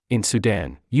In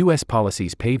Sudan, U.S.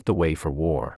 policies paved the way for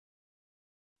war.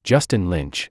 Justin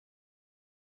Lynch.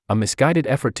 A misguided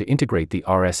effort to integrate the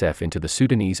RSF into the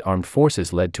Sudanese armed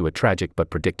forces led to a tragic but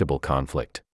predictable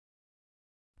conflict.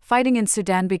 Fighting in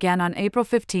Sudan began on April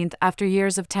 15 after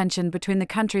years of tension between the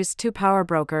country's two power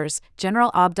brokers,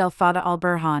 General Abdel Fattah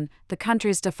al-Burhan, the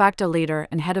country's de facto leader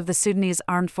and head of the Sudanese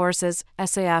Armed Forces,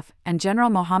 SAF, and General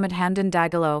Mohammed Hamdan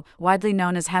Dagalo, widely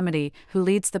known as Hemedti, who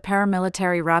leads the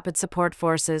Paramilitary Rapid Support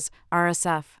Forces,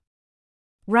 RSF.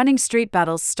 Running street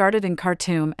battles started in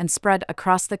Khartoum and spread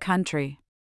across the country.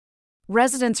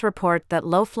 Residents report that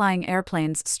low-flying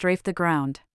airplanes strafed the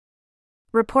ground.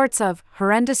 Reports of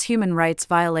horrendous human rights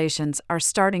violations are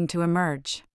starting to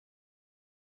emerge.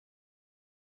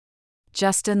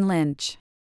 Justin Lynch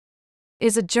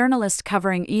is a journalist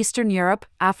covering Eastern Europe,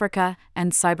 Africa,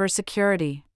 and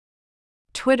cybersecurity.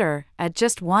 Twitter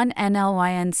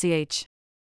 @just1nlynch